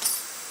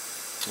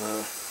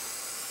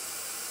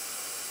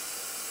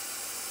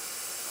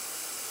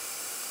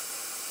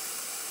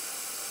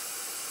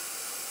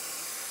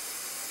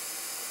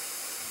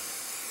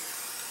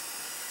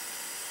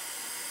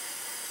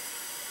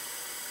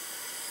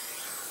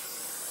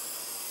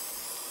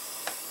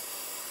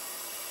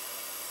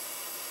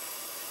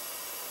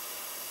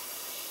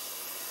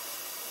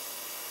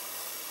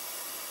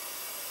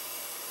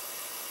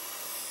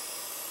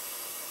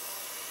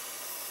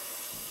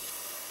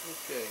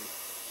 Okay,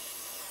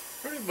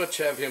 pretty much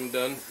have him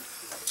done.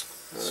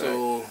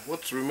 So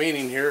what's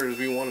remaining here is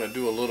we want to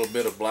do a little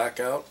bit of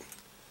blackout.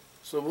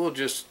 So we'll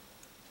just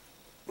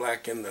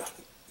blacken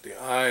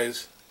the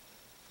eyes,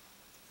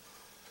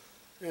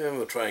 and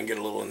we'll try and get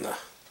a little in the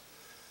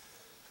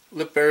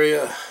lip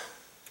area.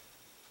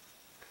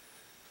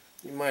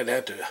 You might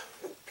have to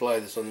apply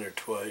this on there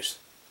twice.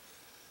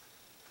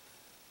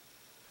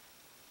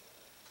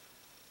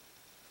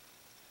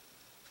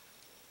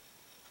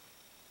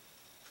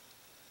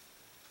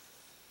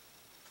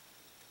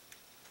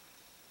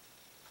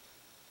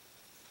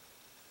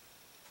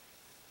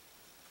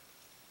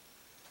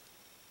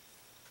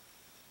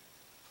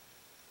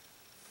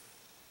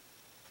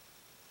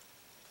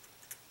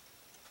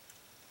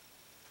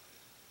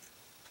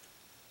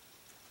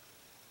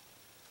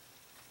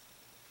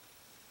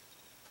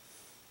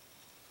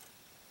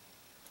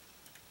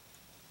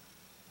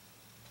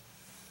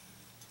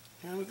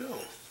 There we go.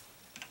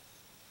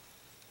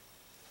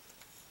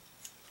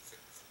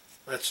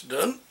 That's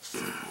done.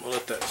 We'll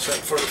let that set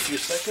for a few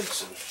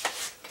seconds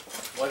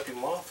and wipe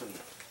him off.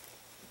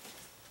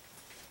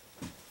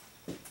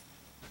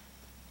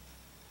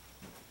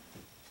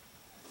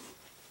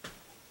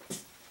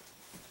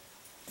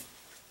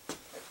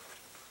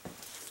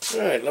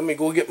 Alright, let me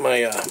go get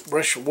my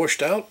brush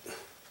washed out,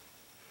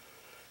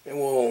 and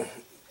we'll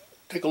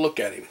take a look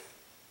at him.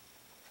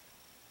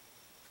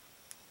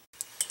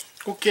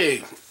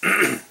 Okay,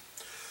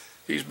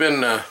 he's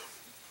been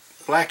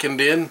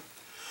blackened in.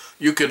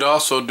 You could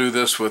also do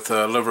this with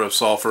liver of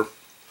sulfur.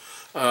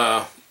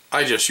 I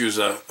just use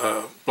a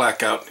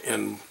blackout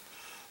and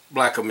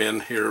black them in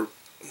here,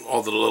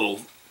 all the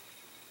little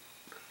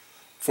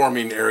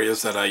forming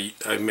areas that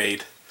I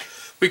made.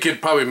 We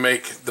could probably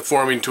make the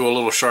forming tool a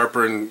little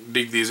sharper and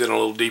dig these in a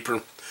little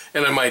deeper,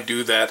 and I might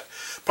do that.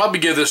 Probably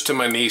give this to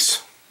my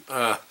niece.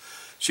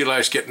 She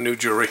likes getting new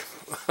jewelry.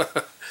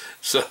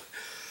 So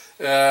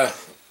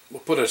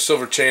we'll put a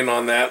silver chain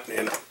on that,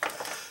 and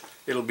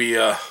it'll be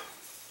a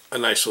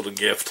nice little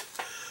gift.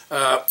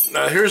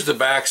 Now here's the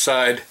back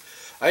side.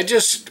 I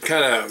just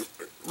kind of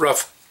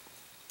rough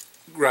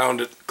ground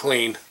it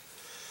clean.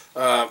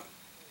 A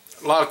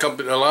lot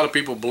of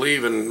people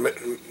believe in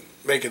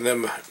making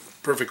them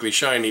perfectly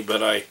shiny,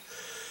 but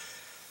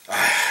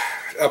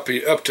up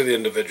to the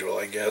individual,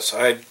 I guess.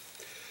 I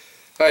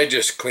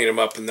just clean them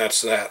up, and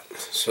that's that.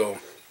 So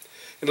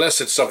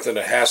unless it's something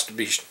that has to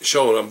be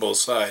shown on both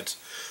sides.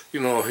 You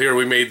know, here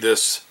we made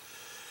this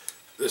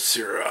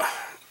here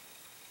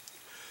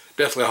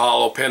definitely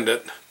hollow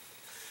pendant,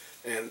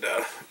 and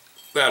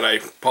that I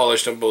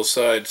polished on both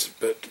sides.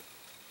 But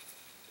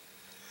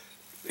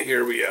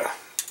here we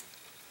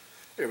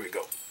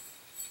go.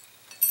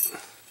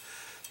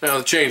 Now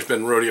the chain's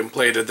been rhodium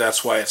plated,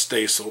 that's why it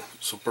stays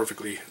so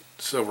perfectly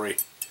silvery.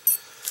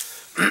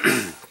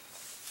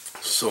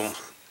 So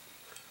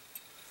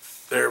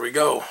there we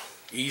go.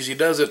 Easy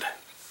does it.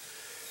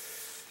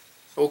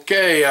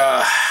 Okay,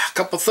 a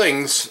couple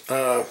things.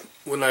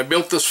 When I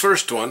built this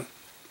first one,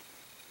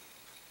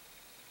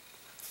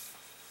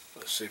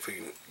 let's see if we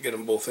can get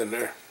them both in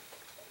there.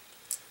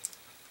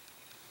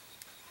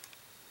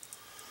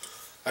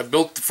 I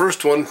built the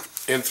first one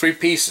in 3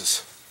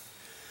 pieces,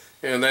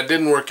 and that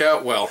didn't work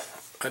out well.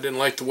 I didn't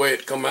like the way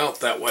it come out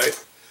that way.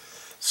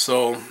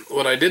 So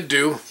what I did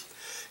do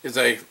is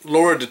I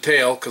lowered the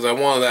tail, because I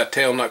wanted that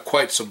tail not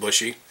quite so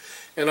bushy.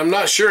 And I'm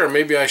not sure,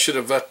 maybe I should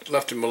have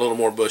left him a little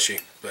more bushy,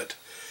 but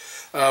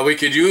we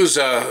could use,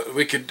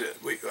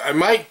 I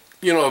might,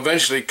 you know,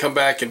 eventually come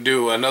back and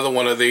do another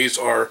one of these,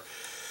 or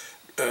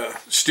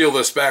steal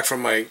this back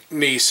from my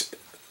niece,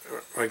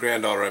 or my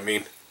granddaughter, I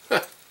mean,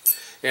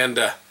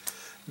 and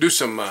do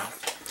some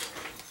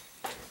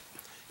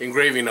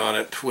engraving on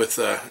it with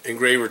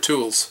engraver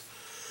tools.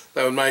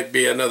 That might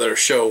be another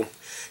show.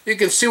 You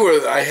can see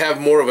where I have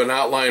more of an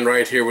outline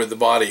right here where the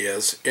body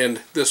is,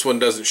 and this one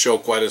doesn't show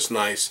quite as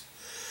nice.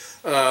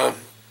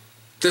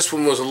 this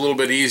one was a little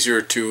bit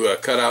easier to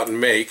cut out and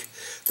make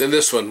than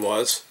this one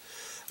was.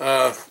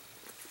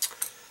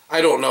 I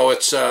don't know,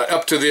 it's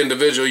up to the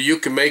individual. You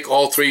can make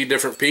all three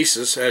different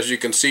pieces, as you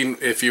can see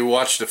if you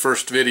watch the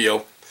first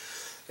video,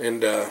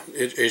 and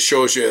it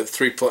shows you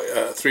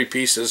three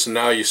pieces, and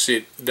now you see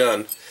it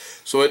done.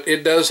 So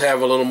it does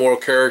have a little more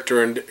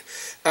character, and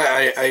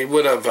I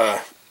would have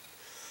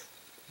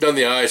done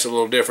the eyes a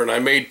little different. I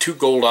made 2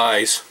 gold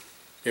eyes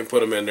and put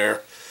them in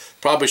there.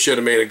 Probably should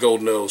have made a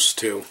gold nose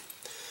too.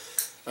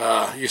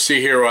 You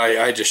see here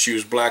I just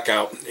used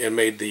blackout and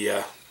made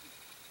the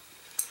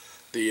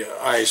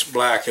eyes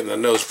black and the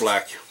nose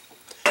black.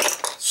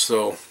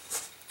 So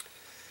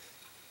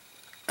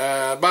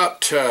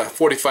about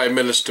 45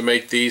 minutes to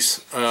make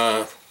these,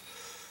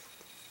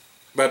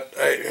 but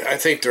I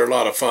think they're a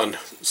lot of fun.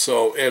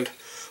 So, and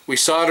we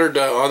soldered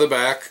on the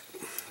back,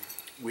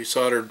 we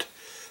soldered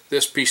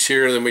this piece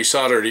here, and then we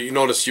soldered, you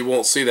notice you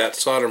won't see that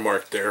solder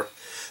mark there.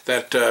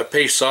 That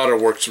paste solder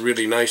works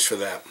really nice for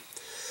that.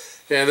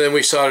 And then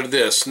we soldered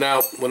this.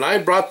 Now when I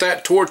brought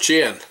that torch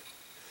in,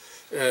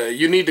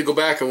 you need to go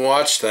back and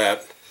watch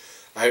that.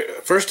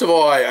 First of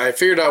all, I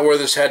figured out where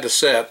this had to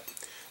set,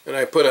 and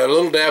I put a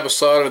little dab of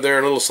solder there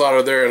and a little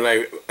solder there,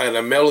 and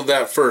I melted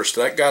that first.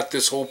 That got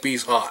this whole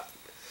piece hot.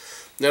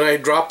 Then I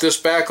dropped this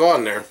back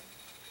on there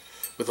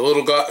with a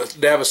little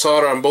dab of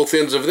solder on both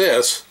ends of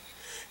this,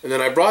 and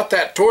then I brought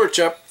that torch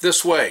up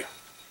this way,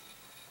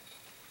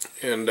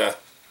 and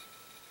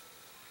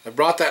I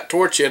brought that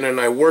torch in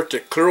and I worked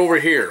it clear over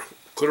here,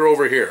 clear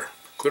over here,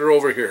 clear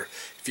over here.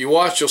 If you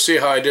watch, you'll see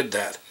how I did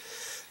that.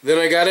 Then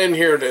I got in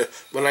here,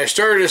 when I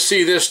started to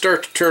see this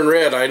start to turn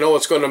red, I know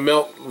it's going to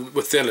melt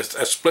within a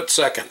split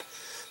second.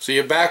 So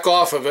you back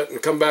off of it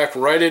and come back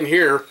right in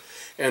here,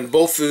 and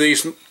both of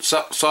these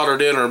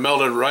soldered in are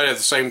melted right at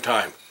the same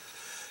time.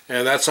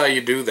 And that's how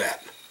you do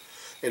that.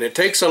 And it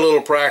takes a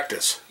little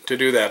practice to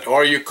do that.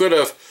 Or you could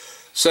have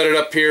set it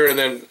up here and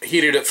then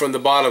heated it from the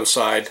bottom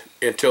side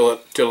until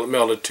it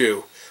melted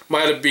too.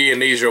 Might have been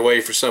an easier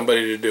way for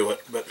somebody to do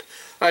it, but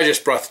I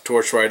just brought the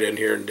torch right in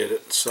here and did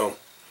it. So,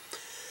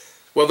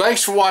 well,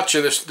 thanks for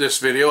watching this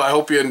video. I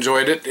hope you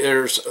enjoyed it.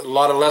 There's a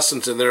lot of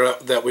lessons in there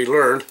that we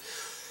learned,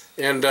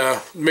 and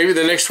maybe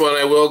the next one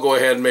I will go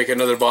ahead and make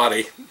another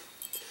body,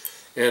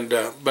 and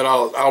but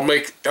I'll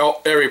make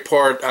every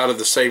part out of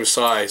the same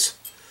size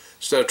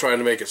instead of trying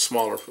to make it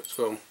smaller.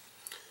 So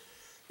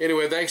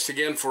anyway, thanks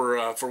again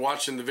for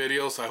watching the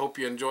videos. I hope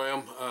you enjoy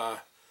them. I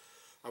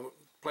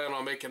plan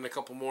on making a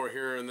couple more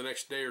here in the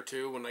next day or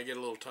two when I get a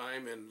little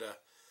time, and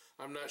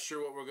I'm not sure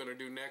what we're going to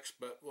do next,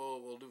 but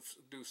we'll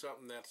do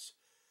something that's,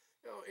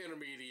 you know,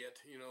 intermediate,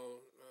 you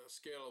know, a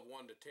scale of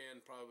 1 to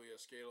 10, probably a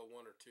scale of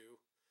 1 or 2,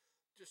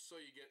 just so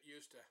you get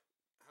used to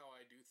how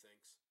I do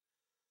things.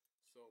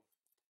 So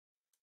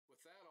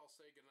with that, I'll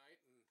say goodnight.